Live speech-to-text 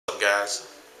guys.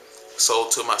 So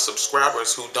to my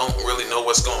subscribers who don't really know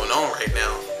what's going on right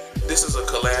now, this is a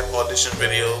collab audition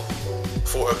video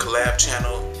for a collab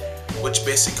channel, which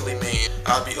basically means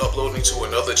I'll be uploading to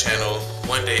another channel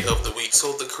one day of the week.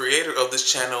 So the creator of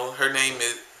this channel, her name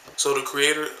is, the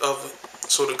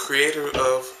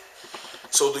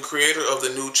creator of the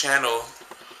new channel,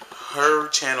 her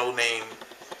channel name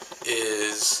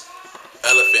is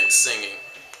Elephant Singing.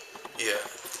 Yeah.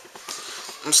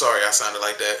 I'm sorry I sounded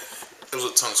like that. It was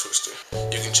a tongue twister.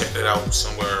 You can check that out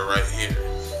somewhere right here.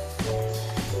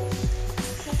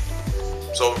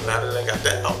 So now that I got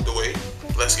that out the way,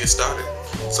 let's get started.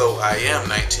 So I am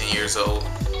 19 years old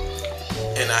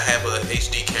and I have a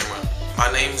HD camera.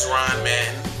 My name's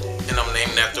RonTmann and I'm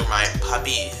named after my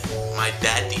papi, my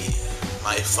daddy,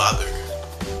 my father.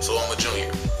 So I'm a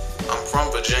junior. I'm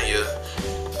from Virginia.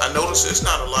 I noticed there's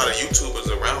not a lot of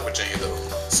YouTubers around Virginia though.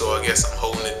 So I guess I'm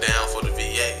holding it down for the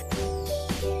VA.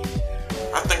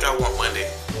 I think I want Monday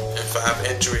and 5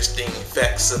 interesting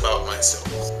facts about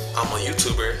myself. I'm a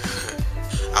YouTuber.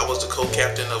 I was the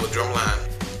co-captain of a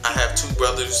drumline. I have 2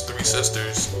 brothers, 3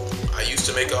 sisters. I used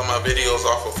to make all my videos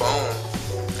off a phone,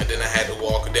 and then I had to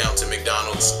walk down to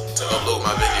McDonald's to upload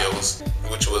my videos,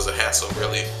 which was a hassle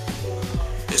really.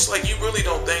 It's like you really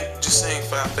don't think just saying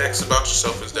 5 facts about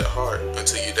yourself is that hard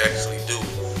until you actually do.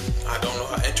 I don't know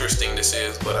how interesting this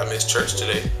is, but I missed church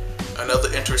today.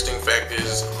 Another interesting fact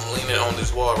is I'm leaning on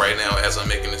this wall right now as I'm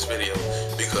making this video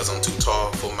because I'm too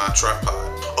tall for my tripod.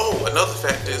 Oh, another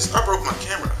fact is I broke my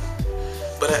camera,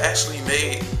 but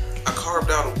I carved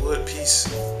out a wood piece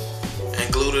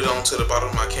and glued it onto the bottom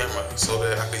of my camera so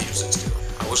that I could use it still.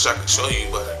 I wish I could show you,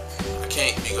 but I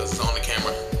can't because it's on the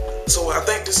camera. So I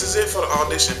think this is it for the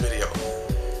audition video.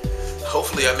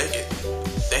 Hopefully I make it.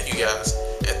 Thank you guys,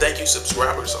 and thank you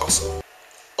subscribers also.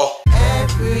 Oh.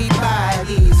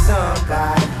 Everybody's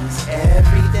somebody's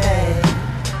every day.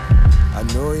 I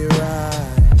know you're right.